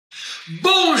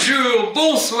Bonjour,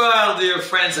 bonsoir, dear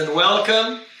friends, and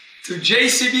welcome to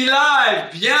JCB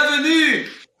Live. Bienvenue.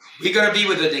 We're going to be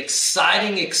with an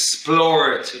exciting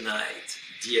explorer tonight,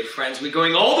 dear friends. We're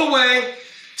going all the way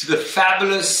to the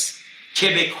fabulous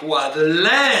Québécois, the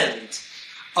land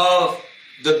of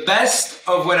the best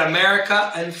of what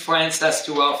America and France has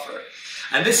to offer.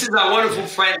 And this is our wonderful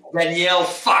friend, Daniel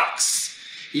Fox.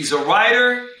 He's a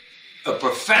writer, a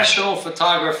professional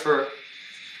photographer,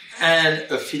 and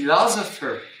a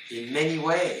philosopher in many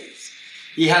ways.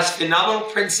 He has phenomenal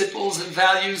principles and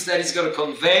values that he's going to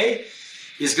convey.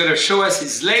 He's going to show us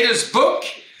his latest book.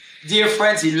 Dear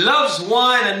friends, he loves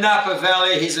wine and Napa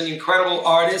Valley. He's an incredible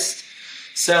artist.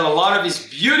 Sells a lot of his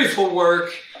beautiful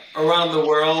work around the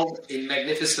world in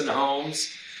magnificent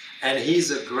homes. And he's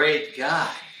a great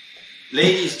guy.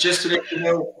 Ladies, just to let you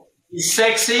know, he's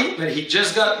sexy, but he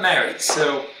just got married.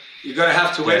 So you're going to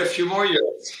have to wait a few more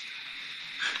years.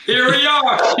 Here we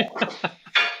are.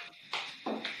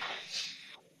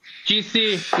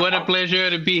 GC, what a pleasure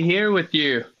to be here with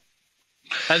you.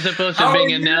 As opposed to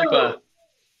being in Napa.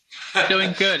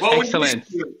 Doing good. Well, excellent.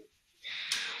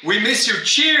 We miss you.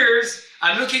 Cheers.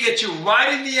 I'm looking at you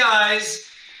right in the eyes,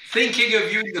 thinking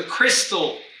of you in the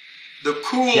crystal, the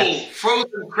cool,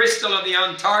 frozen crystal of the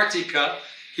Antarctica.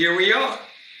 Here we are.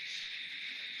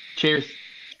 Cheers.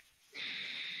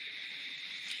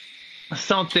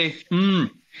 Santé.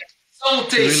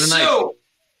 Santé. Really so, nice.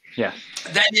 Yes.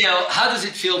 Daniel, how does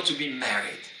it feel to be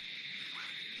married?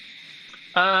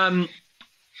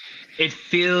 It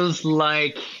feels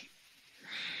like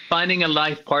finding a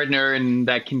life partner and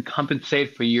that can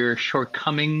compensate for your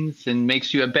shortcomings and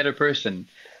makes you a better person.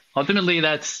 Ultimately,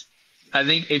 I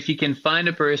think if you can find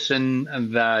a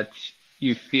person that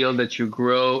you feel that you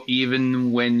grow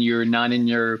even when you're not in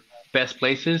your best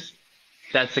places,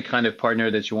 that's the kind of partner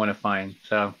that you want to find.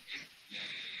 So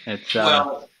it's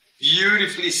well,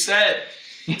 beautifully said.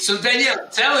 So Daniel,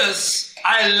 tell us,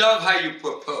 I love how you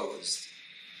proposed.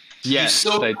 Yes,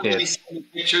 I did.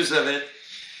 Pictures of it.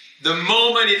 The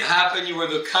moment it happened, you were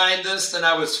the kindest, and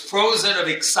I was frozen of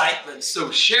excitement.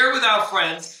 So share with our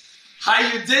friends how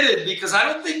you did it, because I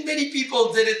don't think many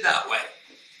people did it that way.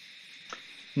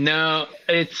 No,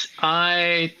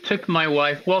 I took my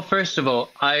wife. Well, first of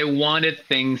all, I wanted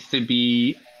things to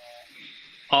be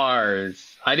ours.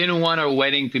 I didn't want our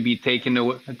wedding to be taken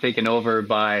over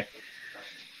by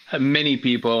many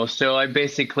people. So I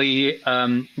basically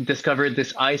discovered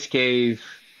this ice cave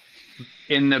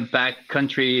in the back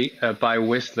country by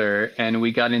Whistler, and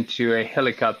we got into a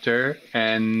helicopter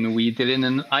and we did it in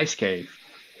an ice cave.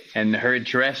 And her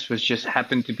dress was just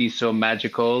happened to be so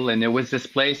magical, and there was this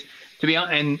place. To be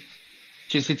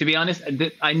honest,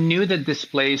 I knew that this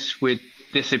place would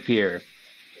disappear.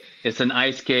 It's an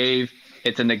ice cave,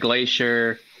 it's in a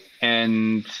glacier,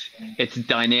 and it's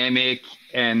dynamic,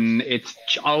 and it's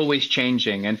always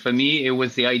changing. And for me, it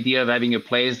was the idea of having a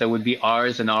place that would be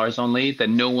ours and ours only, that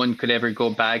no one could ever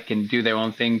go back and do their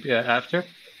own thing after.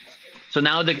 So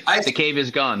now the cave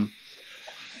is gone.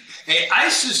 Hey, I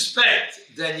suspect,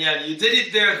 Danielle, you did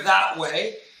it there that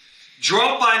way,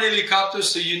 dropped by an helicopter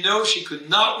so you know she could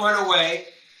not run away,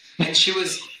 and she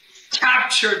was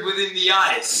captured within the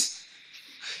ice.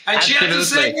 And Absolutely. She had to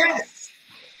say yes.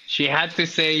 She had to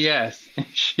say yes.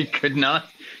 She could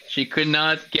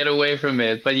not get away from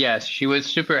it. But yes, she was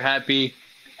super happy.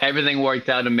 Everything worked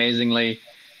out amazingly.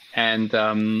 And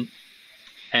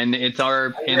it's in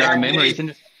our memories.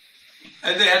 And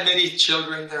they had many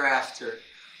children thereafter.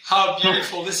 How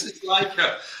beautiful. This is like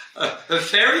a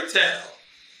fairy tale.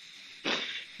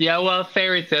 Yeah, well,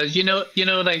 fairy tales,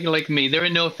 like me, there are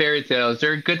no fairy tales.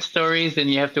 There are good stories,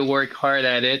 and you have to work hard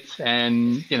at it.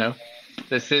 And,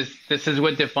 this is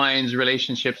what defines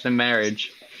relationships and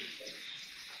marriage.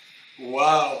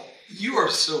 Wow. You are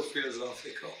so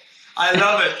philosophical. I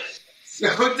love it. So,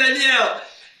 Danielle,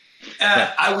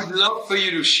 I would love for you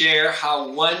to share how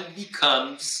one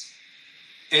becomes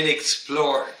an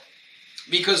explorer.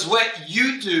 Because what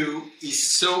you do is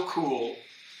so cool.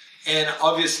 And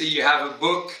obviously you have a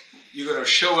book you're going to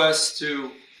show us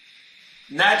to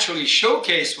naturally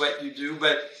showcase what you do,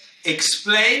 but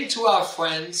explain to our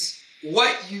friends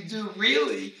what you do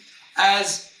really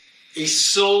as a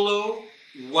solo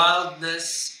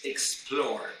wildness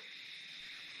explorer.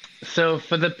 So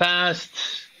for the past,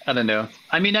 I don't know.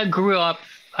 I mean, I grew up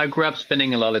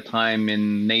spending a lot of time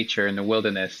in nature, in the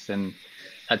wilderness. And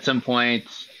at some point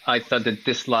I thought that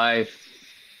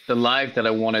the life that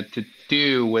I wanted to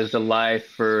do was a life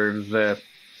for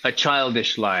a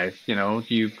childish life.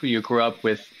 You grew up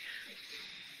with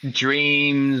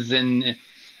dreams and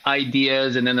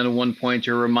ideas, and then at one point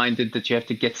you're reminded that you have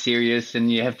to get serious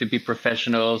and you have to be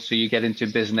professional, so you get into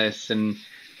business. And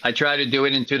I tried to do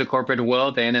it into the corporate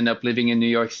world. I ended up living in New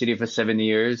York City for 7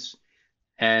 years,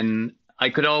 and I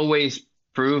could always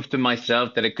prove to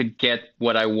myself that I could get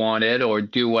what I wanted or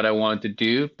do what I wanted to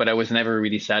do, but I was never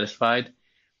really satisfied.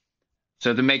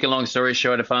 So to make a long story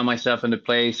short, I found myself in a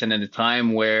place and in a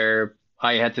time where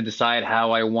I had to decide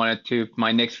how I wanted to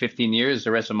my next 15 years,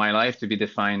 the rest of my life, to be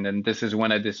defined. And this is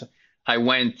when I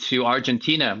went to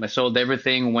Argentina. I sold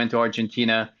everything, went to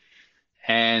Argentina,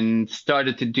 and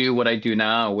started to do what I do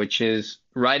now, which is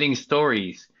writing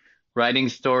stories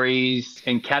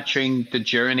and capturing the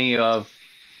journey of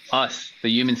us, the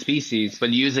human species, but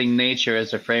using nature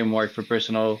as a framework for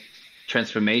personal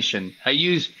transformation. I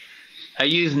use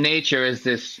nature as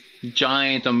this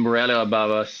giant umbrella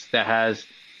above us that has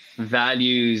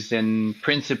values and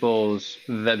principles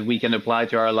that we can apply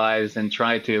to our lives and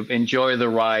try to enjoy the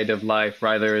ride of life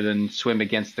rather than swim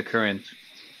against the current.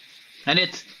 And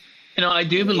it's, I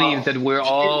do believe that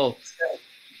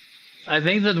I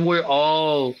think that we're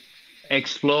all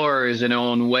explorers in our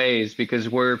own ways, because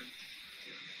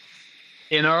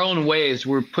in our own ways,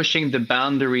 we're pushing the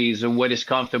boundaries of what is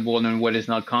comfortable and what is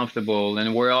not comfortable.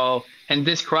 And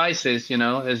this crisis,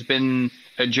 has been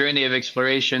a journey of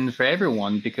exploration for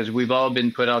everyone, because we've all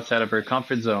been put outside of our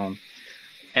comfort zone.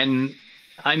 And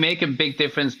I make a big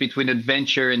difference between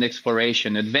adventure and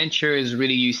exploration. Adventure is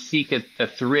really you seek a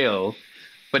thrill,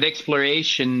 but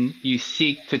exploration, you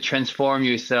seek to transform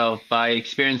yourself by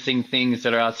experiencing things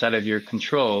that are outside of your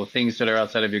control, things that are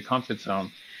outside of your comfort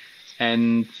zone.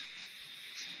 And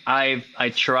I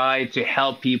try to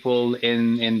help people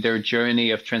in their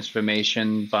journey of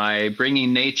transformation by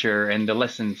bringing nature and the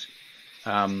lessons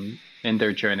in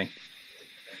their journey.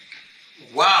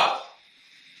 Wow,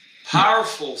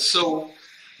 powerful. So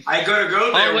I gotta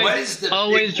go there. What is the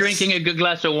always drinking a good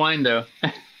glass of wine, though?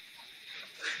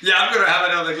 Yeah, I'm gonna have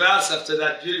another glass after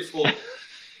that beautiful,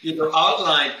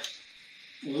 outline.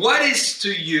 What is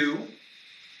to you,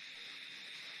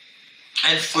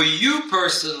 and for you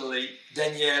personally,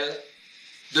 Daniel,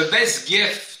 the best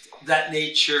gift that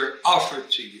nature offered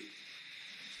to you?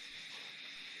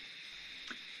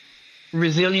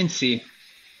 Resiliency.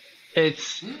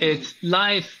 It's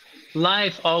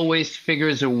life always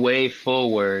figures a way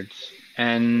forward,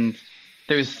 and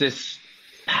there's this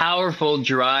powerful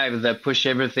drive that push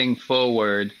everything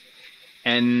forward.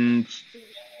 And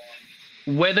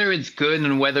whether it's good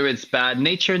and whether it's bad,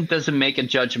 nature doesn't make a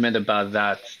judgment about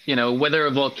that. Whether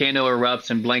a volcano erupts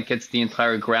and blankets the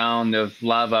entire ground of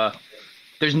lava,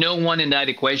 there's no one in that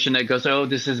equation that goes, oh,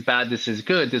 this is bad, this is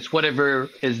good. It's whatever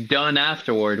is done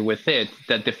afterward with it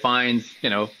that defines,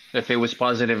 if it was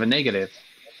positive or negative.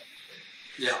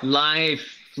 Yeah.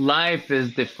 Life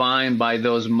is defined by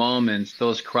those moments,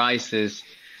 those crises,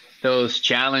 those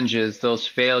challenges, those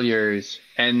failures,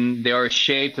 and they are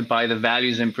shaped by the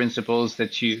values and principles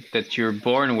that you're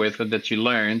born with or that you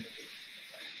learned.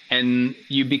 And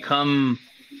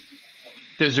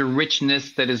there's a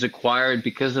richness that is acquired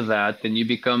because of that, and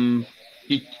you can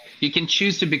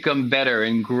choose to become better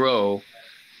and grow.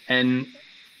 And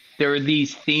there are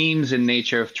these themes in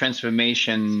nature of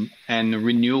transformation and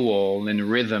renewal and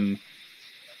rhythm.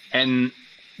 And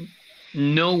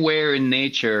nowhere in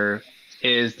nature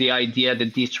is the idea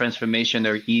that these transformations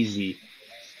are easy.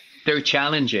 They're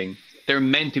challenging. They're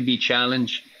meant to be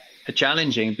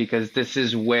challenging, because this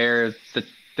is where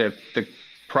the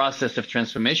process of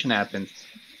transformation happens.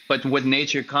 But what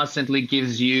nature constantly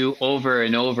gives you over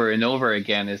and over and over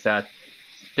again is that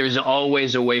there's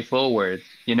always a way forward.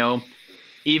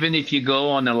 Even if you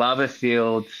go on a lava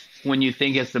field when you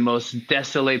think it's the most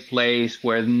desolate place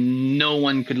where no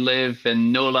one could live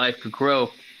and no life could grow,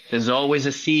 there's always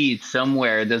a seed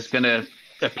somewhere that's going to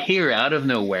appear out of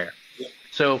nowhere.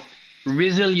 So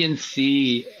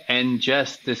resiliency and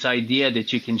just this idea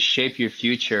that you can shape your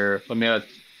future,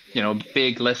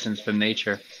 big lessons from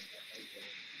nature.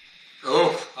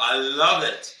 Oh, I love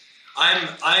it.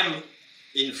 I'm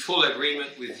in full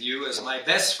agreement with you. As my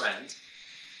best friend,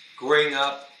 growing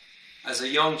up as a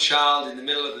young child in the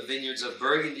middle of the vineyards of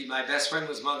Burgundy, my best friend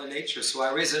was Mother Nature. So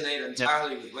I resonate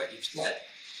entirely with what you've said.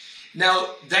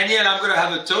 Now, Daniel, I'm going to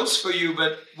have a toast for you,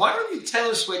 but why don't you tell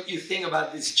us what you think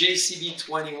about this JCB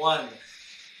 21,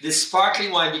 this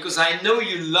sparkling wine, because I know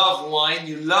you love wine,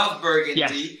 you love Burgundy.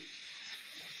 Yes.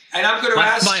 And I'm going to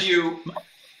ask you...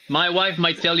 My wife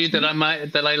might tell you that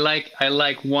I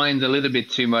like wines a little bit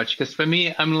too much, because for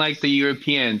me, I'm like the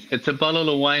Europeans. It's a bottle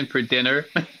of wine per dinner.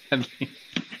 And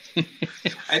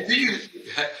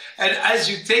as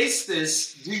you taste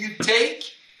this, do you take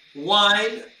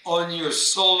wine on your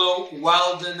solo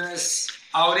wilderness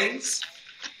outings?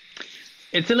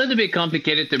 It's a little bit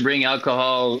complicated to bring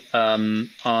alcohol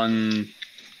on,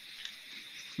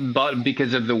 but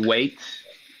because of the weight.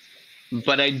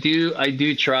 But I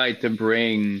do try to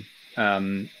bring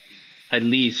at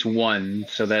least one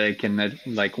so that I can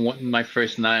like my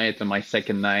first night and my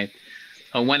second night.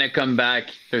 When I come back,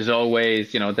 there's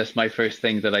always, that's my first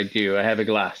thing that I do. I have a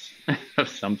glass of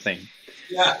something.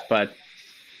 Yeah. But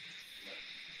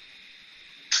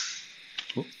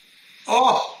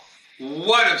oh,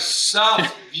 what a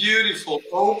soft, beautiful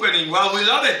opening. Well, we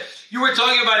love it. You were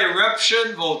talking about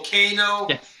eruption, volcano,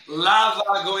 yes,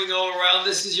 lava going all around.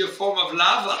 This is your form of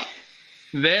lava.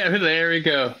 there we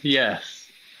go. Yes.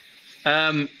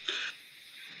 I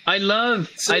love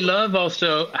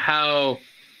also how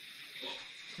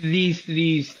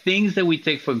these things that we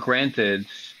take for granted,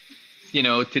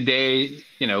 today,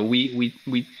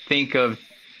 we think of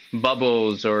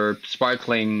bubbles or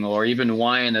sparkling or even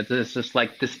wine as this is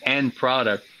like this end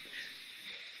product.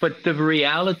 But the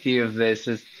reality of this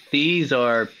is these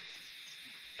are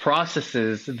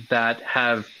processes that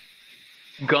have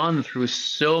gone through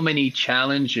so many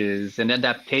challenges and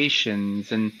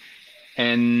adaptations and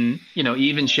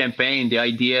even champagne, the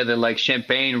idea that like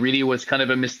champagne really was kind of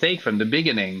a mistake from the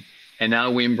beginning and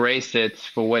now we embrace it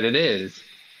for what it is.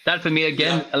 That for me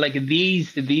again, like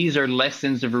these are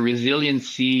lessons of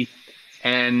resiliency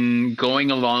and going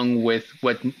along with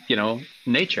what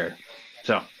nature.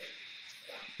 So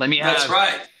let me have. That's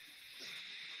right.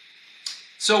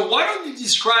 So why don't you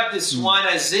describe this wine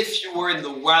as if you were in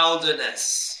the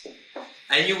wilderness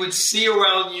and you would see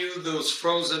around you those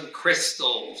frozen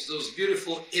crystals, those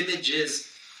beautiful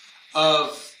images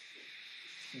of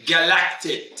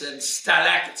galactite and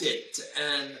stalactite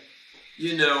and,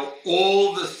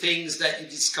 all the things that you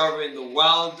discover in the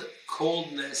wild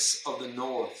coldness of the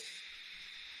north.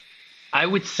 I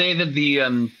would say that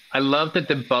I love that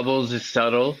the bubbles is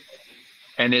subtle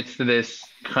and it's this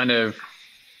kind of,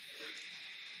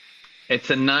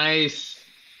 it's a nice,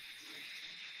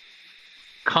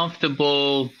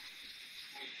 comfortable,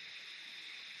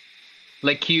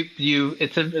 like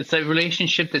it's a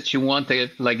relationship that you want to,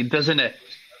 like, it doesn't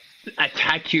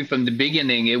attack you from the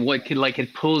beginning.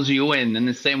 It pulls you in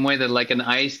the same way that like an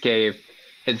ice cave,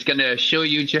 it's gonna show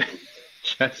you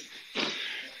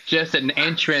just an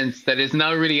entrance that is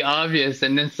not really obvious,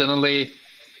 and then suddenly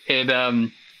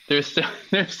there's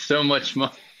so much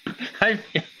more.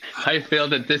 I feel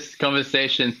that this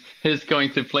conversation is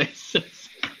going to places.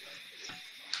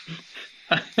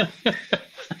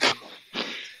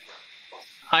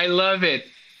 I love it.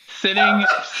 Sitting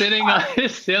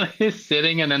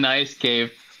in an ice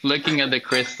cave, looking at the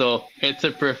crystal. It's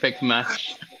a perfect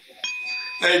match.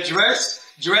 Hey, dress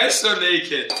or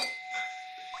naked?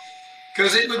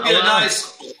 Because it would be a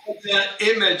nice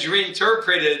image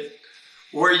reinterpreted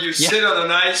where you sit on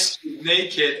an ice cube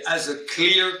naked as a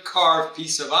clear carved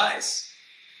piece of ice.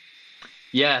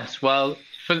 Yes, well,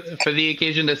 for the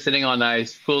occasion of sitting on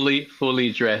ice,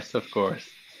 fully dressed, of course.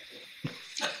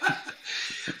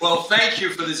 Well, thank you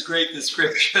for this great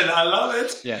description. I love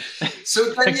it. Yeah.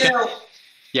 So, Daniel,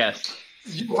 yes,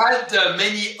 you had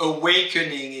many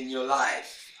awakening in your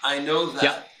life. I know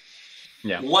that.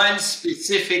 Yeah. One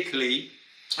specifically,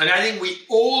 and I think we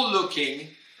all looking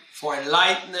for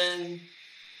enlightenment,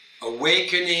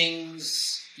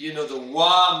 awakenings, the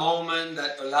wow moment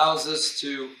that allows us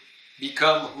to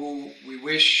become who we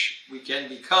wish we can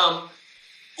become,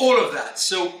 all of that.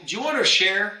 So do you want to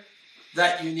share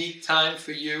that unique time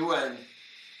for you and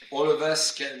all of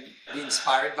us can be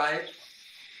inspired by it?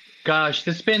 Gosh,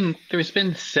 there's been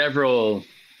several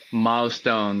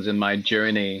milestones in my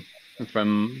journey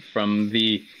from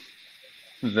the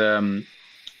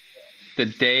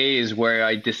days where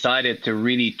I decided to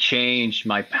really change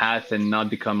my path and not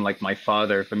become like my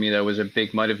father. For me, that was a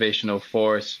big motivational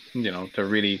force, to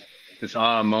really this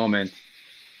moment.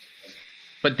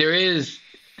 But there is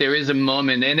a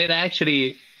moment, and it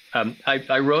actually,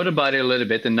 I wrote about it a little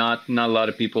bit, and not a lot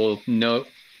of people know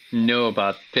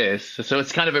about this. So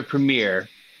it's kind of a premiere,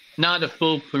 not a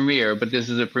full premiere, but this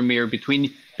is a premiere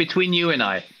between you and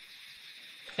I.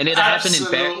 And it happened in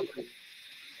Paris.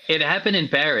 It happened in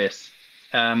Paris.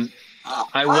 I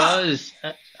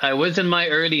was in my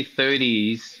early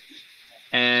 30s,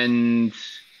 and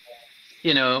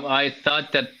I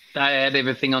thought that I had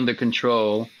everything under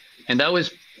control, and that was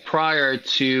prior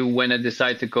to when I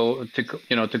decided to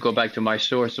go back to my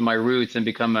source, to my roots, and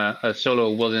become a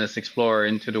solo wilderness explorer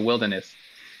into the wilderness.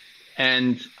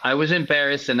 And I was in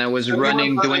Paris, and I was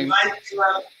running, doing.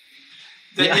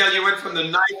 Daniel, you went from the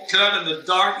nightclub and the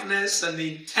darkness and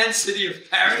the intensity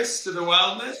of Paris to the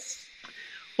wildness?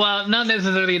 Well, not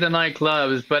necessarily the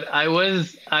nightclubs, but I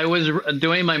was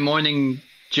doing my morning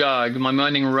jog, my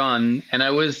morning run, and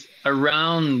I was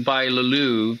around by Le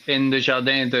Louvre in the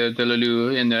Jardin de Le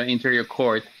Louvre in the interior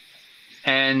court,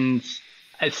 and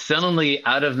suddenly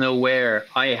out of nowhere,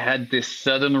 I had this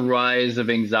sudden rise of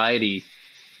anxiety.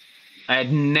 I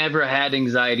had never had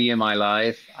anxiety in my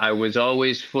life. I was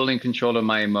always fully in control of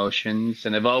my emotions,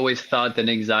 and I've always thought that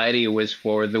anxiety was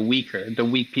for the weaker, the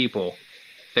weak people,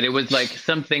 that it was like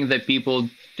something that people,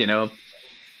 you know,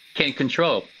 can't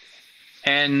control.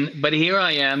 But here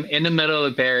I am in the middle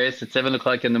of Paris at 7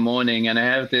 o'clock in the morning, and I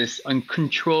have this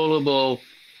uncontrollable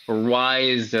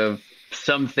rise of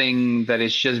something that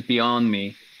is just beyond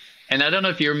me. And I don't know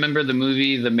if you remember the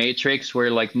movie The Matrix,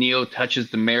 where like Neo touches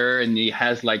the mirror and he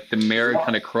has like the mirror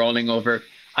kind of crawling over.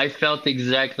 I felt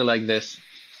exactly like this.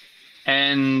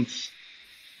 And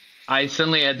I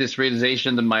suddenly had this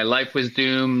realization that my life was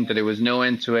doomed, that there was no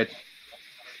end to it.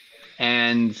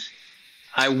 And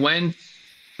I went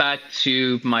back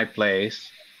to my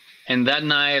place. And that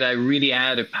night, I really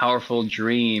had a powerful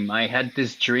dream. I had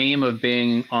this dream of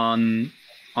being on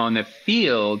a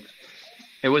field.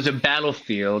 It was a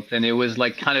battlefield, and it was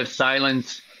like kind of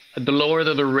silence. The Lord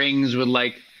of the Rings with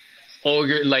like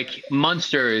ogre, like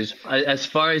monsters as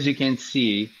far as you can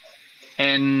see.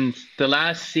 And the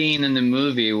last scene in the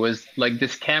movie was like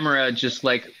this camera just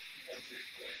like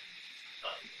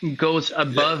goes Yeah.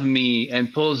 above me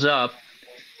and pulls up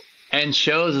and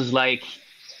shows us like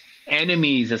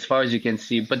enemies as far as you can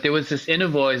see. But there was this inner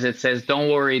voice that says, "Don't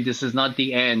worry, this is not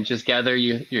the end. Just gather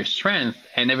your strength,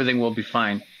 and everything will be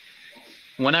fine."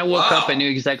 When I woke up, I Wow. knew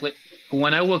exactly.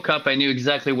 When I woke up, I knew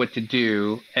exactly what to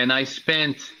do, and I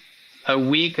spent a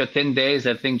week or 10 days,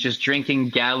 I think, just drinking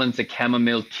gallons of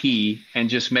chamomile tea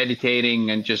and just meditating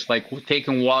and just like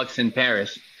taking walks in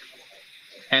Paris.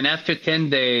 And after 10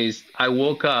 days, I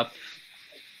woke up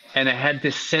and I had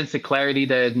this sense of clarity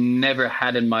that I'd never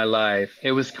had in my life.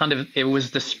 It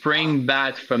was the spring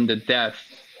back from the death,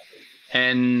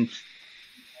 and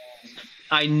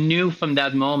I knew from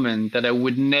that moment that I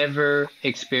would never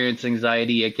experience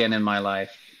anxiety again in my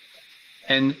life.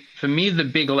 And for me, the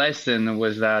big lesson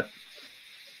was that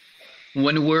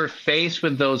when we're faced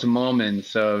with those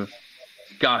moments of,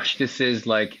 gosh, this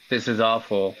is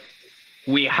awful,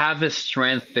 we have a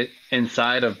strength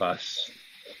inside of us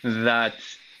that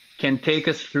can take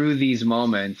us through these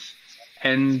moments.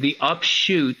 And the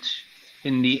upshoot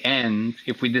in the end,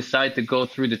 if we decide to go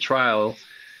through the trial,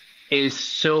 is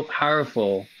so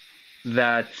powerful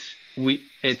that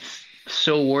it's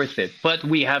so worth it. But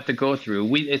we have to go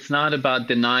through. It's not about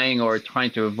denying or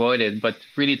trying to avoid it, but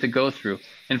really to go through.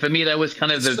 And for me, that was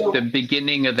kind of the So,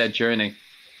 beginning of that journey.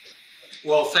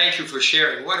 well, thank you for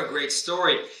sharing. What a great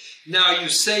story. Now, you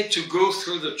say to go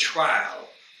through the trial.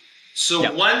 So,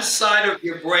 Yeah. one side of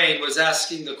your brain was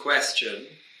asking the question,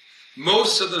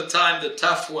 most of the time, the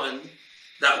tough one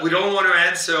that we don't want to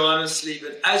answer honestly,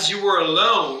 but as you were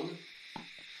alone,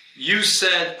 you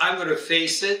said, I'm going to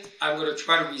face it, I'm going to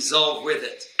try to resolve with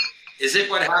it. Is it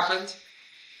what happened?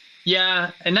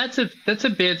 Yeah, and that's a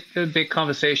big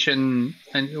conversation,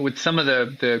 and with some of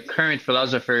the current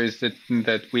philosophers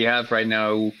that we have right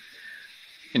now,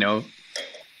 you know,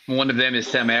 one of them is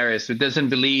Sam Harris, who doesn't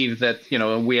believe that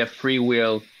we have free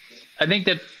will. I think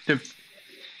that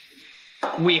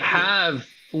we have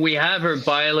we have our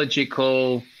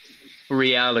biological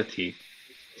reality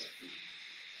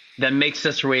that makes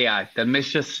us react, that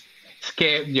makes us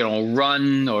scare,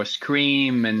 run or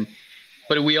scream, and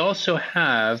but we also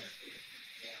have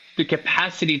the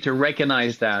capacity to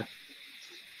recognize that.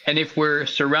 And if we're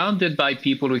surrounded by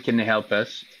people who can help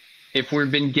us, if we've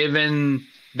been given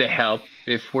the help,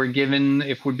 if we've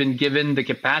been given the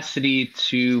capacity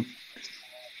to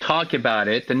talk about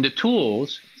it and the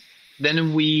tools,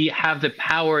 then we have the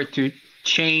power to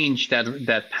change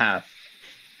that path.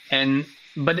 And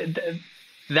but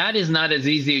that is not as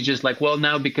easy as just like, well,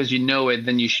 now because you know it,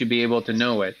 then you should be able to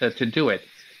know it, to do it.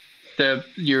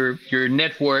 Your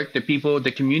network, the people,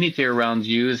 the community around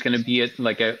you is going to be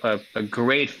a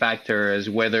great factor as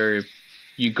whether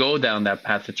you go down that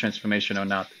path of transformation or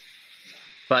not.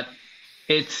 But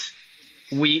it's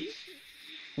we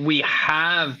we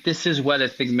have this is what I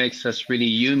think makes us really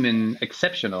human,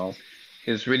 exceptional,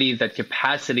 is really that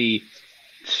capacity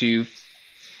to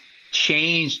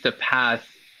change the path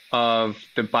of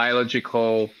the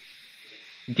biological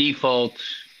default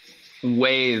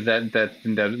way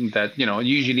that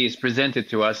usually is presented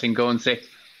to us, and go and say,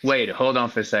 wait, hold on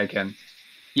for a second.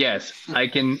 Yes, I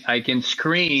can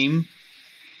scream,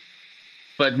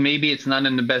 but maybe it's not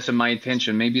in the best of my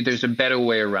intention. Maybe there's a better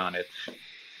way around it.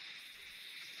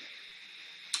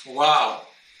 Wow.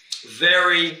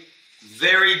 Very,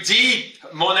 very deep,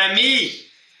 mon ami.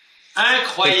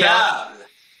 Incroyable.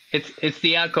 It's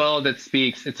the alcohol that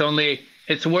speaks.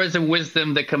 It's words of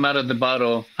wisdom that come out of the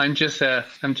bottle. I'm just a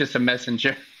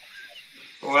messenger.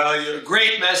 Well, you're a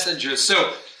great messenger.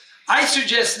 So I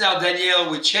suggest now,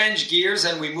 Daniel, we change gears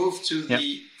and we move to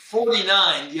the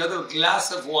 49, the other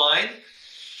glass of wine,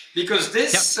 because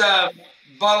this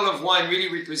bottle of wine really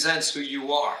represents who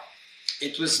you are.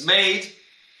 It was made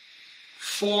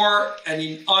for and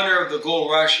in honor of the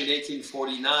gold rush in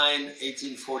 1849,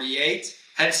 1848,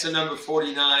 hence the number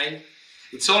 49.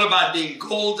 It's all about being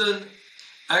golden,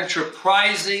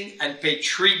 enterprising, and pay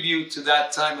tribute to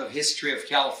that time of history of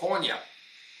California.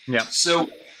 Yeah. So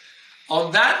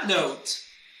on that note,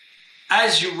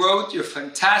 as you wrote your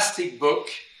fantastic book,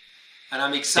 and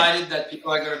I'm excited that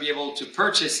people are going to be able to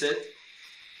purchase it,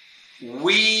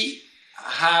 we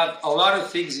have a lot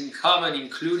of things in common,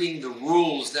 including the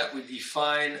rules that we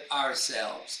define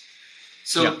ourselves.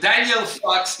 So Daniel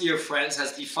Fox, dear friends,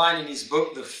 has defined in his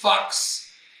book the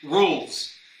Fox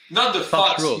rules, not the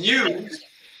Fox News,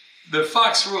 the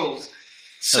Fox rules.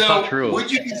 So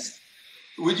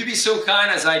would you be so kind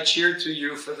as I cheer to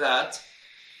you for that?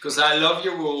 Because I love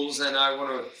your rules and I want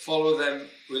to follow them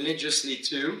religiously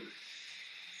too.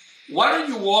 Why don't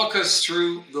you walk us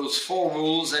through those 4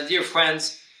 rules? And dear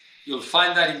friends, you'll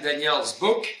find that in Danielle's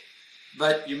book,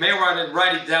 but you may want to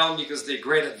write it down because they're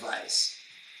great advice.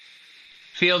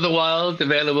 Feel the Wild,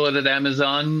 available at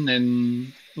Amazon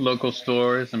and local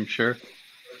stores, I'm sure.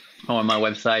 On my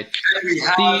website. We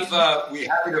have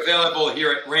it available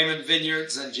here at Raymond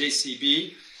Vineyards and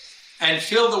JCB. And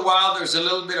Feel the Wild, there's a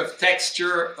little bit of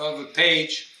texture of a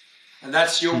page, and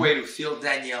that's your way to feel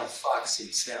Daniel Fox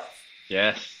himself.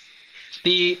 Yes.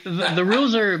 The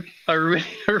rules are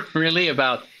really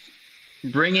about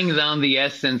bringing down the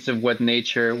essence of what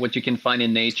you can find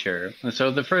in nature. So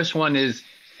the first one is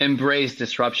embrace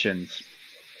disruptions.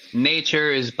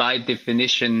 Nature is by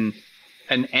definition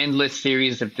an endless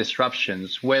series of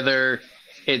disruptions, whether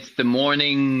it's the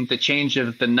morning, the change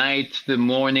of the night, the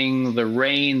morning, the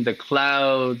rain, the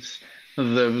clouds,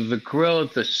 the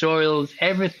growth, the soils,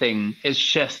 everything is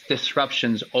just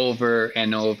disruptions over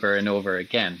and over and over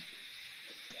again.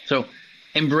 So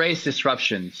embrace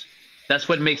disruptions. That's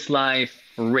what makes life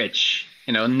rich.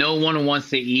 No one wants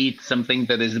to eat something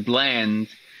that is bland.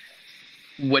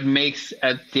 What makes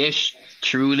a dish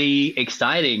truly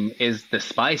exciting is the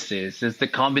spices, is the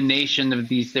combination of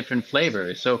these different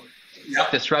flavors. So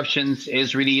disruptions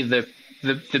is really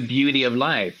the beauty of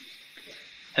life.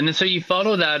 And then so you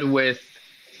follow that with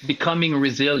becoming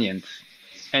resilient.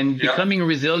 And becoming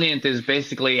resilient is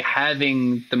basically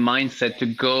having the mindset to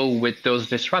go with those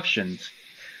disruptions.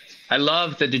 I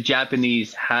love that the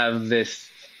Japanese have this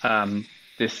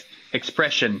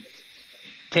expression,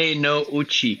 te no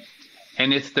uchi,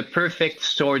 and it's the perfect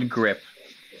sword grip.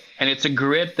 And it's a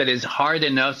grip that is hard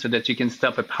enough so that you can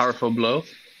stop a powerful blow,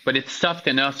 but it's soft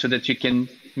enough so that you can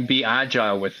be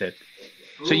agile with it.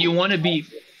 Ooh. So you want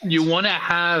to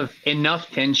have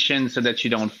enough tension so that you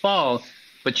don't fall,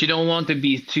 but you don't want to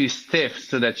be too stiff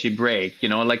so that you break,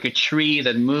 like a tree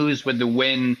that moves with the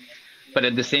wind, but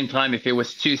at the same time, if it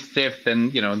was too stiff,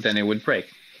 then it would break.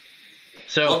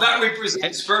 So that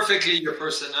represents perfectly your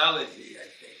personality, I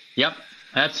think. Yep,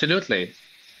 absolutely.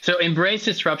 So embrace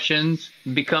disruptions,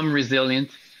 become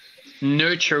resilient,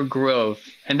 nurture growth.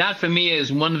 And that for me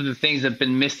is one of the things that's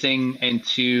been missing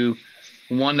into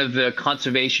one of the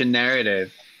conservation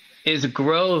narrative is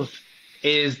growth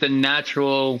is the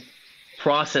natural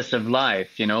process of life.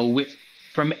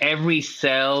 From every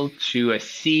cell to a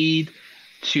seed,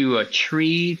 to a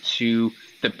tree, to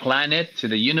the planet, to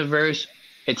the universe,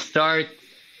 it starts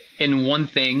in one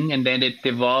thing and then it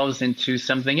evolves into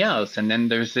something else. And then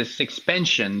there's this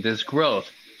expansion, this growth.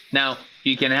 Now,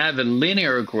 you can have a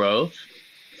linear growth.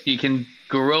 You can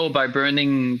grow by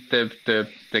burning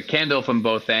the candle from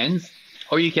both ends,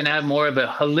 or you can have more of a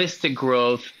holistic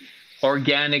growth,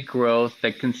 organic growth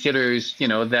that considers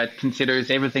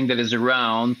everything that is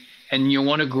around, and you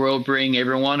want to bring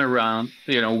everyone around,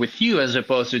 with you, as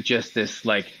opposed to just this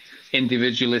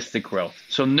individualistic growth.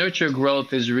 So nurture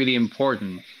growth is really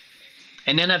important.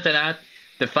 And then after that,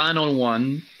 the final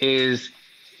one is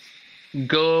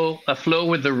go flow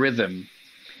with the rhythm.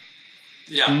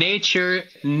 Yeah. Nature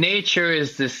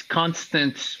is this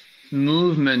constant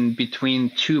movement between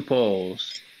two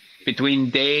poles, between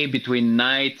day, between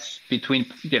night, between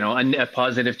a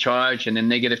positive charge and a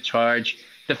negative charge.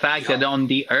 The fact that on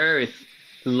the earth,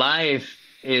 life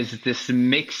is this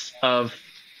mix of,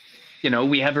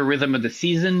 we have a rhythm of the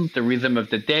season, the rhythm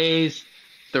of the days,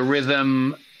 the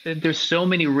rhythm there's so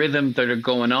many rhythms that are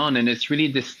going on, and it's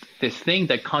really this thing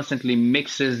that constantly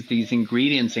mixes these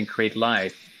ingredients and create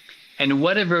life. And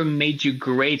whatever made you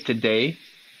great today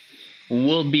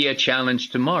will be a challenge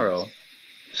tomorrow.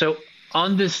 So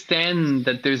understand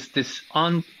that there's this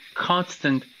on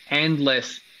constant,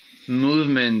 endless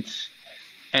movement,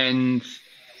 and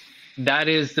that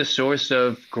is the source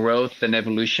of growth and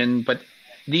evolution. But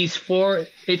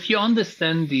if you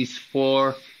understand these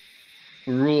four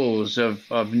rules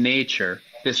of nature: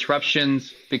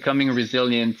 disruptions, becoming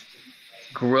resilient,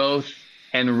 growth,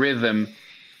 and rhythm,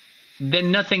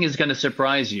 then nothing is going to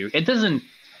surprise you. It doesn't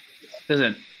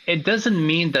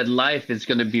mean that life is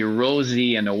going to be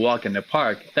rosy and a walk in the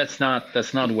park. That's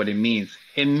not what it means.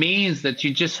 It means that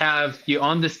you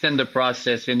understand the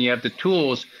process and you have the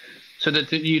tools so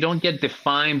that you don't get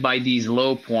defined by these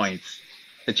low points,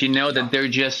 that you know that they're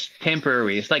just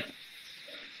temporary. It's like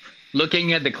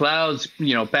looking at the clouds,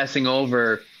 passing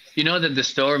over. You know that the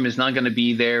storm is not going to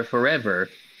be there forever.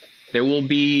 There will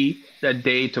be a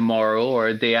day tomorrow or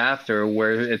a day after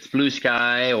where it's blue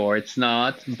sky or it's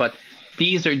not, but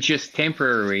these are just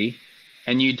temporary,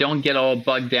 and you don't get all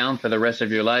bogged down for the rest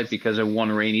of your life because of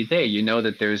one rainy day. You know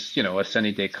that there's, a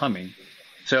sunny day coming.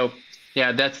 So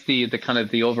yeah, that's the kind of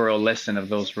the overall lesson of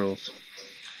those rules.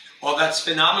 Well, that's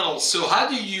phenomenal. So how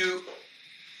do you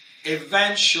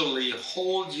eventually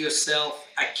hold yourself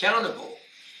accountable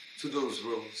to those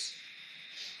rules?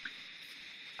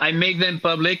 I make them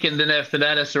public, and then after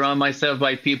that, I surround myself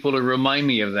by people to remind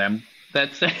me of them.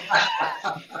 That's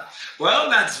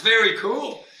Well, that's very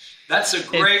cool. That's a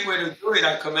great way to do it.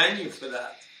 I commend you for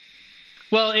that.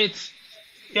 Well, I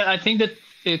think that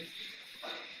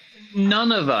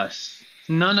none of us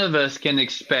can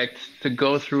expect to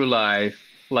go through life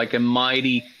like a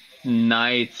mighty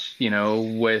knight,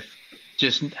 with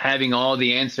just having all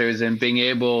the answers and being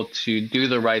able to do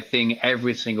the right thing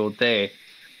every single day.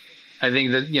 I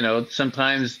think that,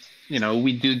 sometimes,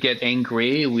 we do get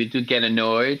angry, we do get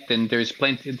annoyed, and there's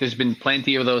been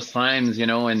plenty of those times,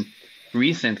 and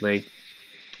recently.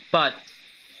 But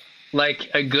like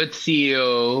a good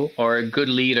CEO or a good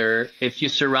leader, if you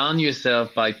surround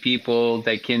yourself by people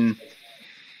that can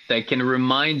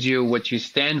remind you what you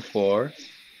stand for,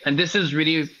 and this is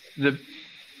really the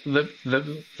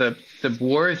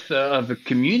worth of a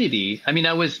community. I mean,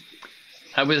 I was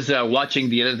watching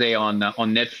the other day on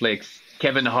Netflix,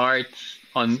 Kevin Hart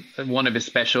on one of his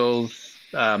specials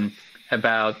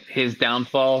about his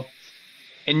downfall,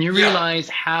 and you realize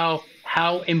how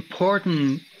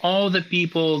important all the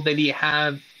people that he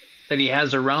has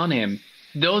around him.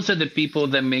 Those are the people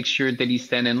that make sure that he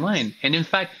stand in line. And in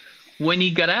fact, when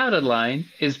he got out of line,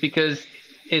 is because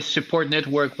his support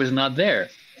network was not there.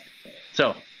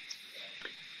 So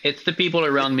it's the people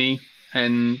around me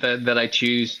and that I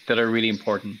choose that are really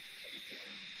important.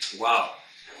 Wow.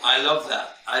 I love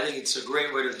that. I think it's a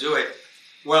great way to do it.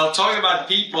 Well, talking about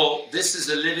people, this is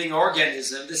a living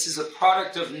organism. This is a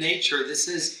product of nature. This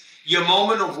is your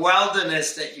moment of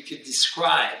wilderness that you could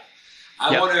describe.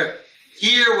 I want to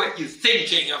hear what you're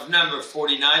thinking of number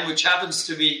 49, which happens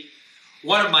to be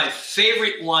one of my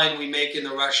favorite wine we make in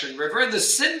the Russian River, and the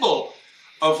symbol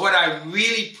of what I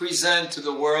really present to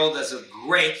the world as a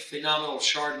great, phenomenal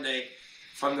Chardonnay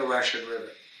from the Russian River.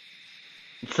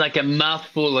 It's like a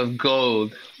mouthful of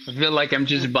gold. I feel like I'm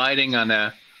just biting on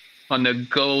a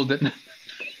gold.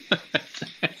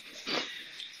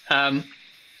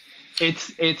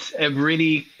 It's a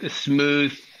really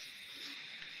smooth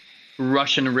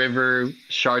Russian River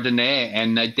Chardonnay,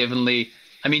 and it's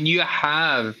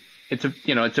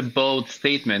a bold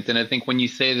statement, and I think when you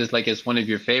say this like it's one of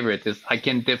your favorites, I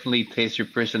can definitely taste your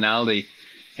personality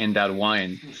in that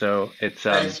wine. So it's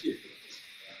Thank you.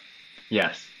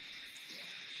 Yes.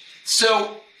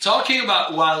 So, talking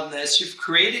about wildness, you've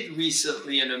created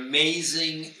recently an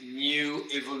amazing new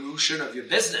evolution of your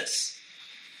business.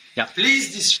 Yeah.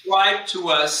 Please describe to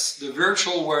us the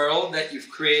virtual world that you've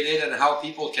created and how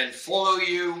people can follow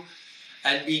you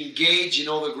and be engaged in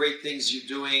all the great things you're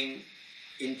doing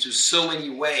into so many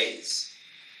ways.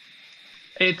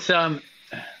 It's the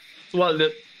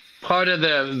part of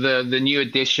the new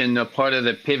addition, or part of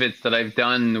the pivots that I've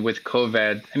done with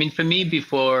COVID. I mean, for me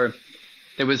before,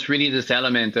 there was really this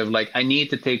element of like, I need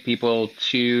to take people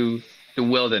to the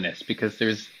wilderness because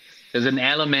there's an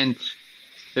element,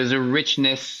 there's a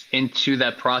richness into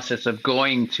that process of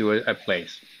going to a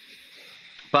place.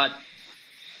 But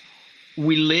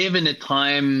we live in a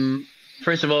time,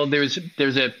 first of all, we're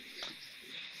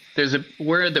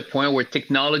at the point where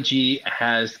technology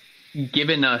has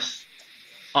given us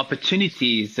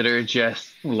opportunities that are just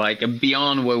like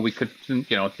beyond what we could,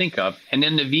 think of. And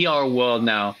in the VR world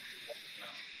now,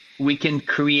 we can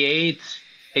create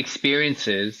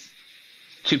experiences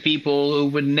to people who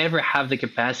would never have the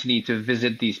capacity to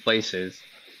visit these places.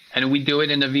 And we do it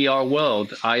in the VR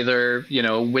world, either,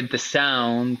 with the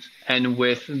sound and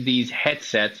with these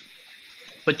headsets.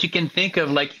 But you can think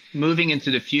of like moving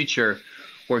into the future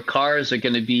where cars are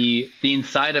going to be, the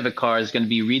inside of a car is going to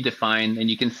be redefined, and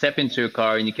you can step into a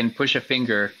car and you can push a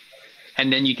finger,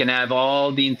 and then you can have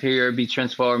all the interior be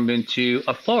transformed into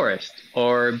a forest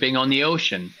or being on the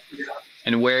ocean,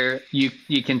 and where you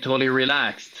can totally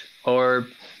relax. Or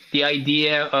the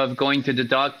idea of going to the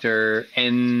doctor,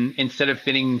 and instead of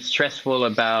feeling stressful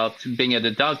about being at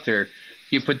the doctor,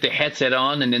 you put the headset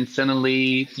on, and then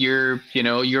suddenly you're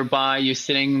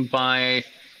sitting by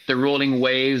the rolling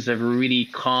waves of a really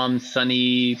calm,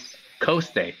 sunny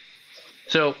coast day.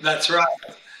 So that's right.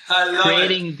 I love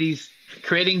creating these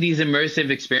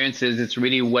immersive experiences is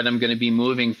really what I'm going to be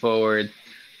moving forward.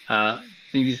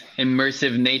 These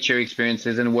immersive nature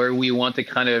experiences, and where we want to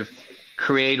kind of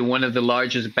create one of the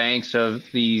largest banks of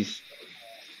these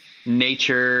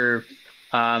nature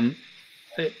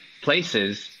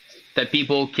places that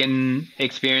people can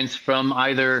experience from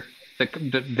either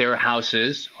their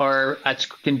houses, or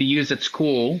can be used at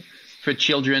school for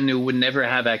children who would never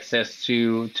have access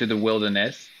to the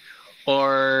wilderness.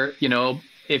 Or,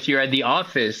 if you're at the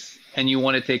office and you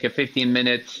want to take a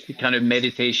 15-minute kind of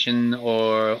meditation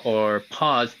or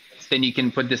pause, then you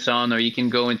can put this on, or you can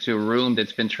go into a room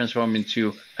that's been transformed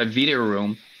into a video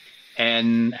room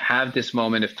and have this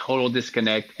moment of total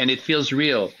disconnect. And it feels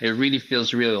real. It really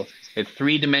feels real. It's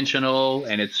 3-dimensional,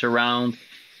 and it's surround,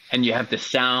 and you have the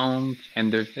sound,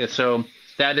 and so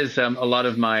that is a lot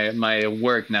of my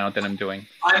work now that I'm doing.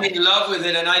 I'm in love with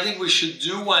it, and I think we should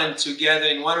do one together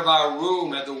in one of our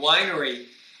rooms at the winery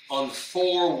on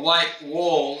 4 white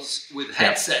walls with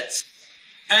headsets.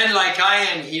 And like I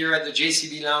am here at the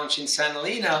JCB Lounge in Santa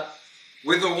Elena,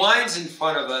 with the wines in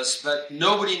front of us, but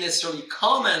nobody necessarily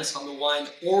comments on the wine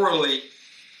orally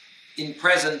in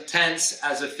present tense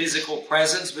as a physical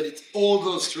presence, but it all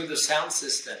goes through the sound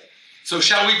system. So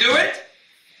shall we do it?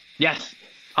 Yes.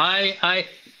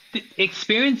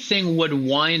 Experiencing what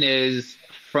wine is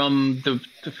from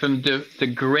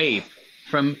the grape,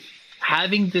 from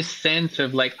having this sense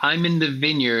of like I'm in the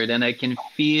vineyard and I can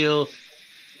feel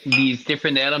these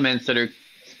different elements that are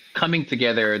coming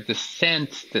together, the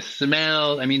scent, the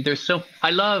smell. I mean, at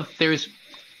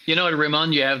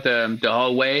Raymond, you have the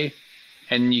hallway,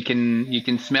 and you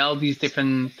can smell these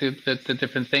different the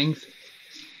different things.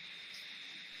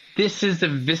 This is the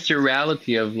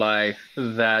viscerality of life,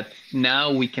 that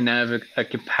now we can have a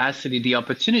capacity, the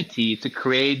opportunity to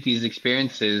create these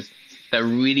experiences that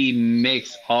really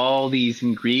mix all these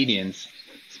ingredients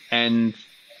and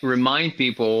remind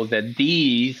people that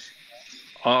these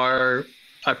are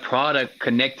a product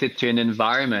connected to an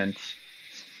environment,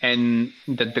 and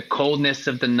that the coldness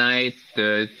of the night,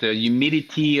 the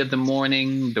humidity of the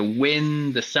morning, the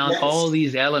wind, the sound, all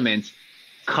these elements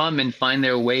come and find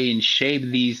their way and shape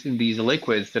these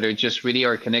liquids that are just really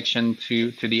our connection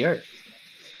to the earth.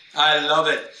 I love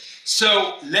it.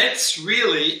 So let's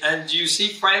really, and you see,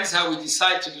 friends, how we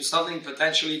decide to do something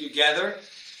potentially together.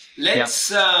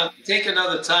 Let's take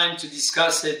another time to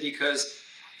discuss it, because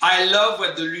I love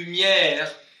what the Lumière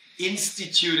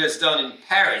Institute has done in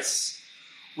Paris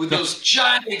with those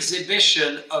giant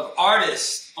exhibition of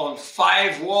artists on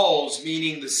 5 walls,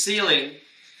 meaning the ceiling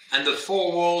and the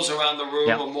 4 walls around the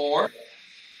room or more,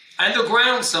 and the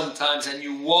ground sometimes, and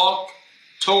you walk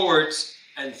towards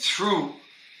and through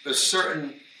a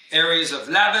certain areas of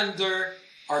lavender,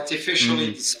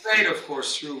 artificially displayed, of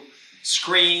course, through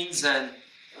screens and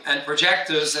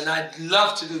projectors. And I'd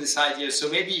love to do this idea. So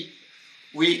maybe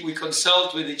we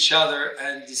consult with each other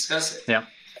and discuss it. Yeah.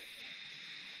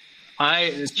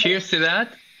 Cheers to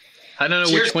that. I don't know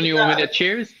Cheers which one you want me to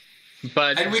cheers,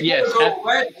 but and we yes. gotta go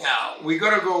red now. We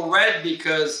gotta go red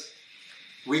because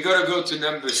we gotta go to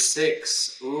number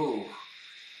 6. Ooh.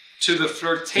 To the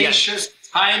flirtatious,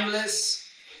 timeless,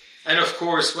 and of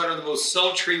course, one of the most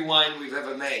sultry wine we've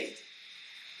ever made.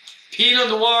 Pinot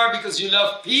Noir, because you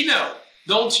love Pinot,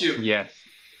 don't you? Yes.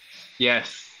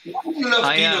 Yes. Why do you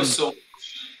love Pinot so much?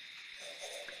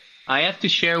 I have to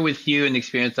share with you an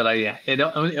experience that it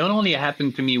only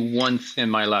happened to me once in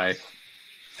my life.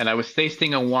 And I was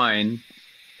tasting a wine.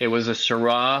 It was a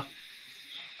Syrah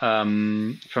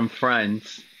from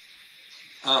France.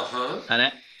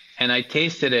 And I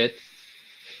tasted it,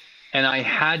 and I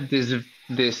had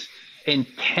this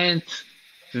intense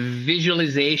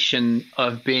visualization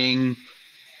of being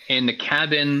in the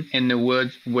cabin in the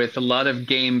woods with a lot of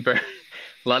games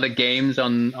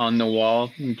on the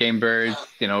wall, game birds,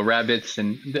 rabbits,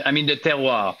 and the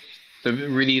terroir.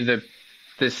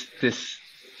 this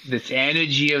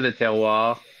energy of the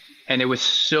terroir, and it was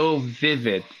so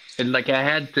vivid. And like I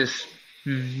had this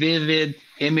vivid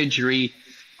imagery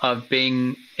of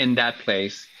being in that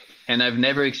place, and I've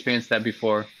never experienced that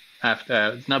before.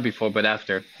 After not before, but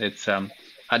after. It's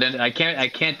I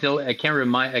can't tell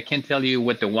you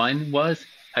what the wine was.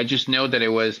 I just know that it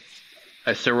was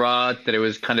a Syrah, that it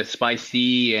was kind of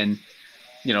spicy, and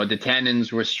the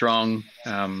tannins were strong.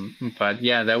 But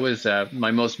yeah, that was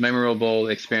my most memorable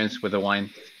experience with the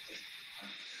wine.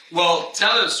 Well,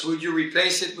 tell us, would you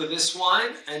replace it with this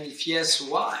wine? And if yes,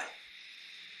 why?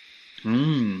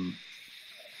 Mmm.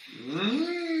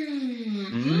 Mmm.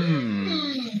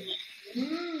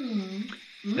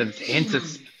 There's hints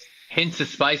of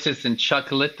spices and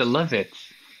chocolate. I love it.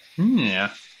 Yeah.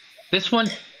 This one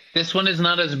is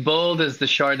not as bold as the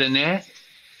Chardonnay.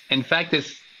 In fact,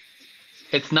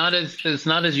 it's not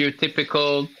as your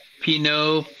typical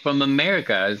Pinot from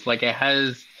America. It's like it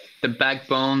has the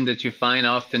backbone that you find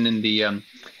often in the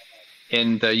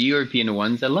European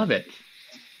ones. I love it.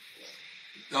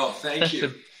 Oh, thank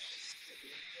you.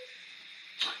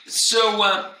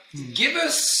 So, give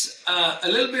us a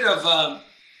little bit of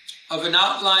an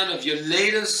outline of your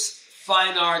latest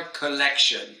fine art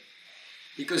collection,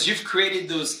 because you've created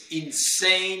those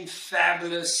insane,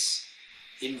 fabulous,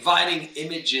 inviting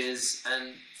images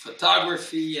and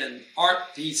photography and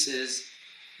art pieces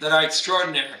that are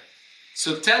extraordinary.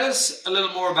 So tell us a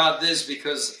little more about this,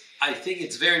 because I think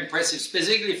it's very impressive,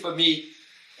 specifically for me,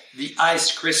 the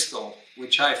ice crystal,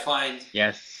 which I find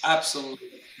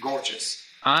absolutely gorgeous.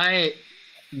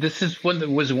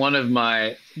 Was one of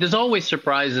my. There's always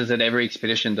surprises at every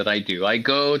expedition that I do. I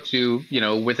go to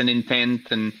with an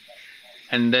intent, and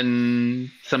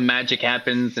then some magic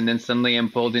happens, and then suddenly I'm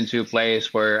pulled into a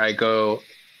place where I go,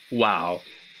 wow.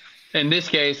 In this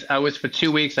case, for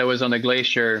 2 weeks. I was on a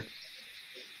glacier,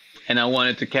 and I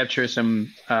wanted to capture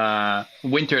some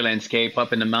winter landscape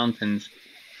up in the mountains.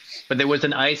 But there was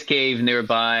an ice cave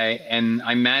nearby, and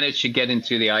I managed to get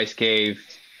into the ice cave.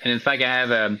 And in fact, I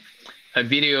have a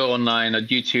video online on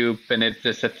YouTube, and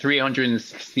it's a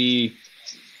 360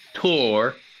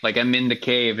 tour. Like I'm in the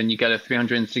cave, and you got a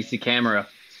 360 camera,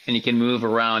 and you can move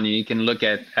around, and you can look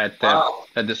at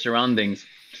the surroundings.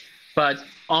 But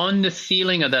on the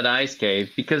ceiling of that ice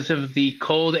cave, because of the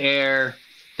cold air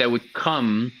that would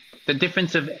come, the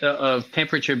difference of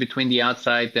temperature between the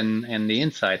outside and the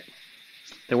inside,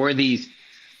 there were these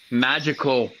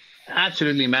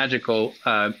absolutely magical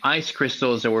ice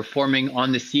crystals that were forming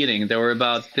on the ceiling. They were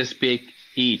about this big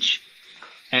each,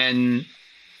 and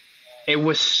it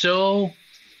was so.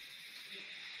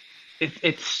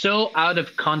 It's so out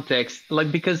of context,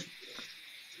 like, because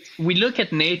we look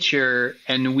at nature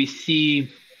and we see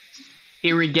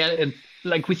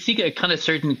we see a kind of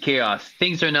certain chaos.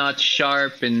 Things are not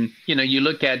sharp, and you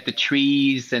look at the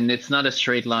trees and it's not a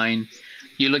straight line.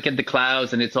 You look at the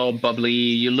clouds and it's all bubbly.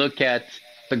 You look at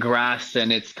the grass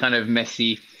and it's kind of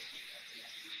messy.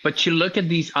 But you look at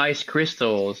these ice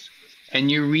crystals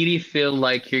and you really feel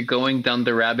like you're going down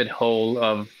the rabbit hole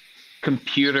of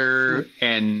computer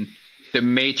and the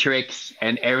matrix,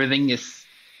 and everything is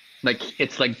like,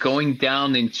 it's like going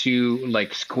down into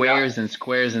like squares and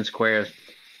squares and squares.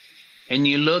 And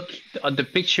you look at the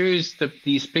pictures,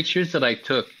 these pictures that I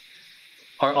took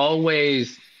are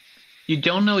always, you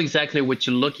don't know exactly what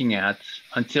you're looking at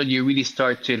until you really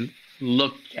start to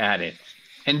look at it.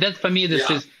 And that, for me, this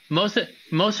is most of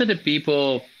the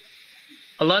people,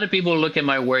 a lot of people look at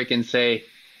my work and say,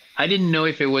 I didn't know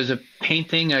if it was a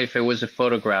painting or if it was a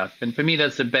photograph. And for me,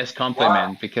 that's the best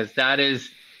compliment, because that is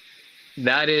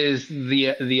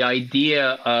the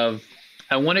idea of,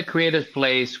 I want to create a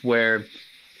place where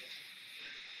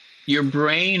your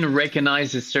brain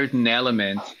recognizes certain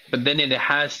elements, but then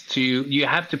you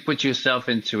have to put yourself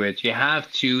into it. You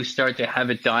have to start to have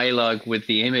a dialogue with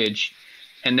the image,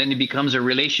 and then it becomes a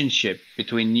relationship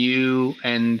between you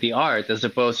and the art, as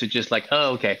opposed to just like,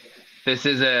 oh, okay, this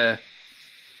is a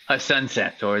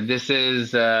sunset, or this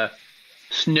is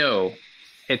snow.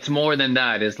 It's more than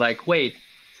that. It's like, wait,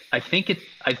 I think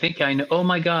I know. Oh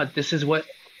my God, this is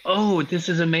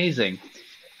amazing.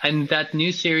 And that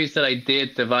new series that I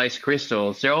did, the Ice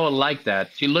Crystals, they're all like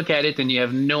that. You look at it and you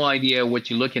have no idea what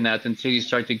you're looking at until you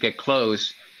start to get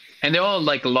close. And they're all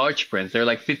like large prints. They're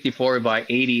like 54 by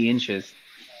 80 inches.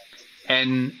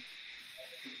 And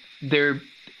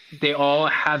they all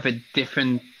have a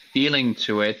different feeling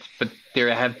to it, but they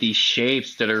have these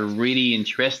shapes that are really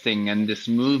interesting, and this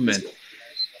movement.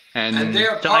 And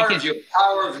they're part of your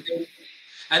power of,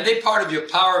 and they're part of your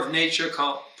power of nature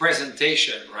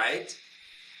presentation, right?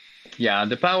 Yeah,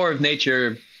 the power of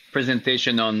nature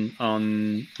presentation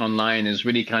on online is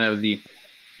really kind of the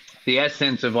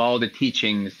essence of all the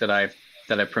teachings that I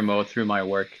promote through my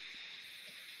work.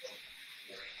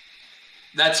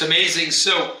 That's amazing.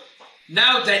 So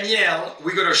now, Daniel,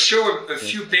 we're going to show a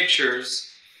few pictures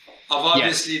of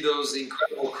obviously those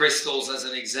incredible crystals as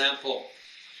an example.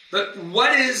 But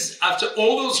what is, after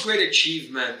all those great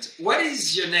achievements, what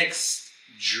is your next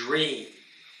dream?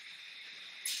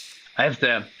 I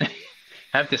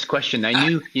have this question. I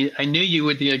knew you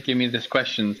would give me this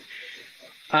question.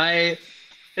 I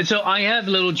have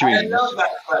little dreams. I love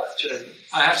that question.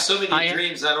 I have so many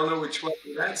dreams. I don't know which one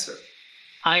to answer.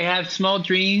 I have small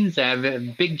dreams. I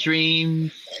have big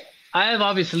dreams. I have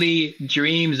obviously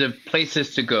dreams of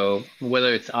places to go,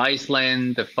 whether it's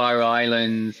Iceland, the Faroe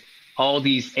Islands, all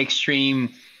these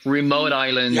extreme remote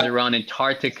islands around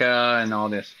Antarctica and all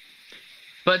this.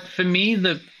 But for me,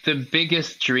 the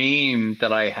biggest dream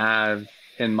that I have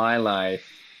in my life,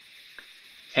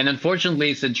 and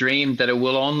unfortunately it's a dream that I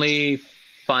will only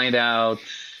find out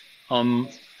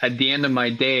at the end of my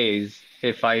days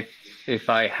if I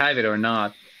have it or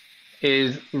not,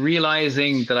 is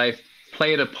realizing that I've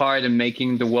played a part in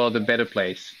making the world a better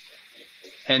place.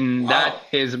 And that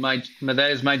is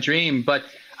my dream. But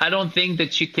I don't think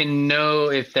that you can know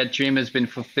if that dream has been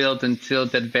fulfilled until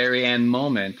that very end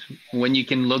moment, when you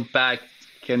can look back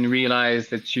and realize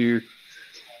that you've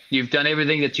done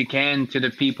everything that you can to the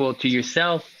people, to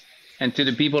yourself and to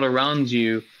the people around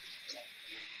you,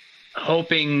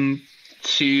 hoping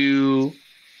to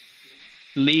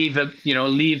leave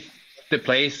the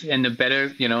place in the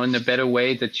better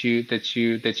way that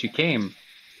you came.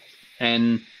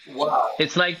 And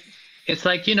it's like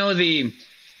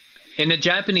in the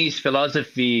Japanese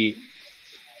philosophy,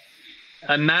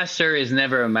 a master is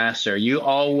never a master. You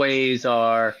always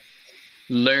are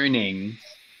learning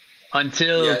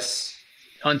until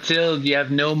you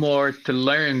have no more to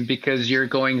learn because you're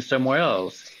going somewhere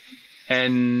else.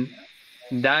 And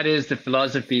that is the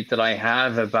philosophy that I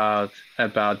have about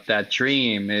that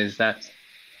dream, is that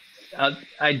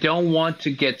I don't want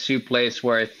to get to a place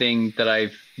where I think that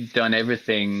I've done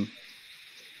everything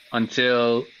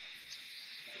until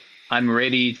I'm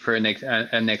ready for a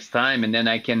next time, and then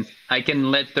I can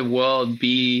let the world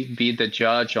be the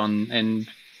judge and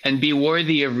be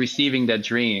worthy of receiving that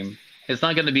dream. It's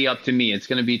not going to be up to me. It's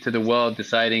going to be to the world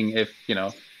deciding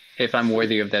if I'm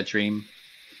worthy of that dream.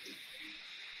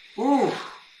 Ooh,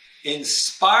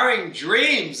 inspiring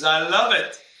dreams. I love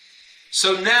it.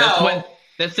 So now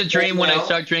that's the dream when I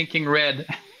start drinking red.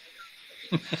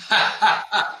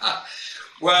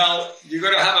 Well, you're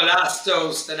going to have a last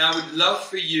toast, and I would love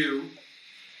for you,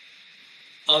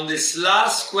 on this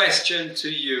last question to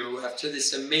you, after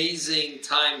this amazing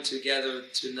time together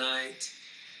tonight,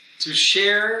 to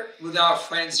share with our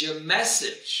friends your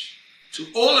message to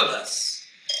all of us,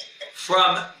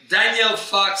 from Daniel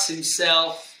Fox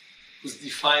himself, who's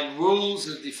defined rules,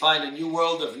 who's defined a new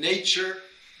world of nature,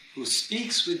 who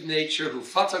speaks with nature, who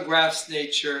photographs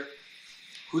nature,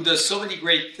 who does so many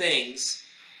great things.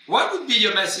 What would be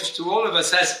your message to all of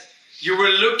us as you were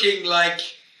looking like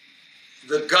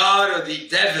the god or the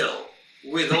devil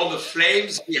with all the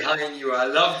flames behind you? I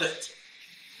loved it.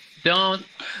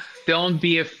 Don't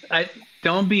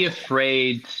be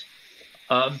afraid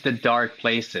of the dark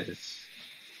places.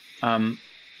 And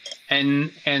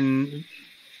the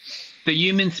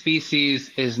human species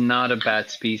is not a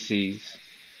bad species.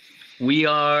 We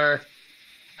are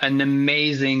an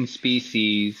amazing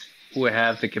species who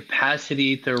have the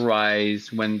capacity to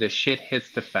rise when the shit hits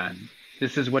the fan.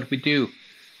 This is what we do.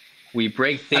 We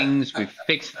break things, we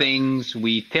fix things,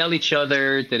 we tell each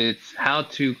other that it's how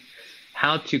to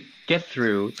get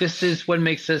through. This is what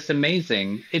makes us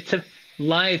amazing.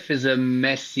 Life is a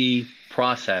messy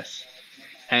process,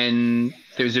 and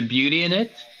there's a beauty in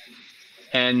it,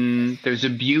 and there's a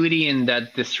beauty in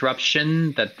that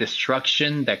disruption, that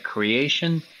destruction, that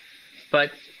creation.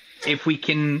 But if we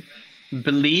can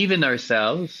believe in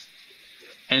ourselves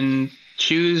and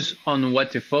choose on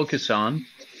what to focus on,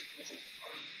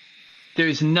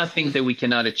 there's nothing that we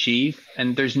cannot achieve,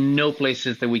 and there's no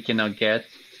places that we cannot get,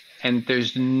 and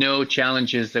there's no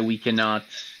challenges that we cannot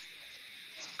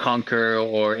conquer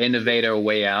or innovate our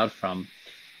way out from.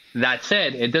 That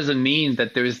said, it doesn't mean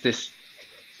that there's this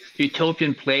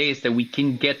utopian place that we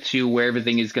can get to where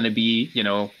everything is going to be,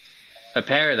 a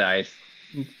paradise.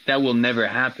 That will never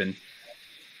happen.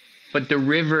 But the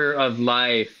river of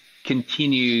life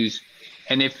continues,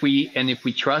 and if we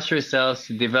trust ourselves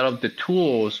to develop the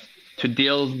tools to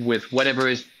deal with whatever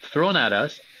is thrown at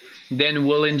us, then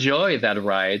we'll enjoy that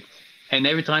ride. And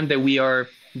every time that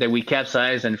we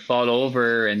capsize and fall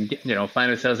over and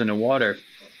find ourselves in the water,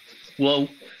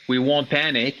 we we won't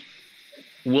panic.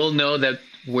 We'll know that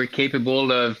we're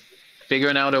capable of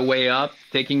figuring out a way up,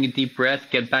 taking a deep breath,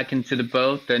 get back into the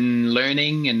boat, and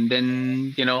learning, and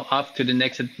then off to the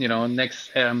next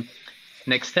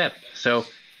next step. So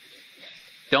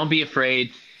don't be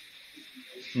afraid.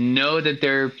 Know that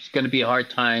there's going to be hard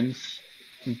times,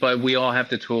 but we all have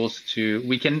the tools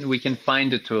we can find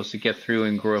the tools to get through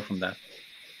and grow from that.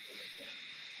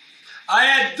 I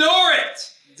adore it.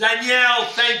 Daniel,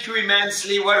 thank you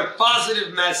immensely. What a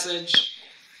positive message.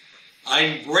 I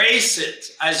embrace it,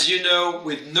 as you know,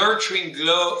 with nurturing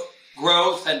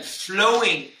growth and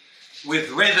flowing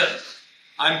with rhythm.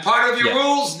 I'm part of your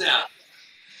rules now.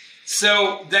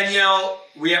 So, Daniel,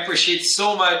 we appreciate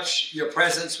so much your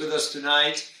presence with us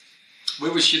tonight. We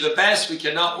wish you the best. We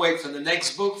cannot wait for the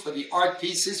next book, for the art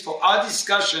pieces, for our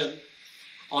discussion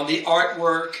on the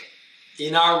artwork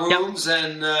in our rooms.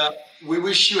 And we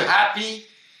wish you happy,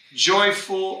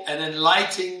 joyful, and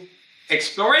enlightening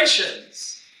explorations.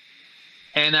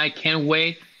 And I can't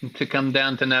wait to come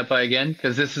down to Napa again,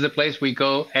 because this is a place we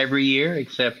go every year,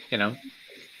 except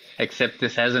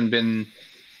this hasn't been,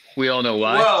 we all know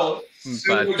why. Well,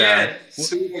 soon again.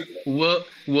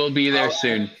 We'll be there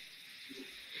soon.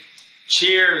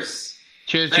 Cheers.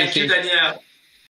 Cheers, Thank JC. you, Danielle.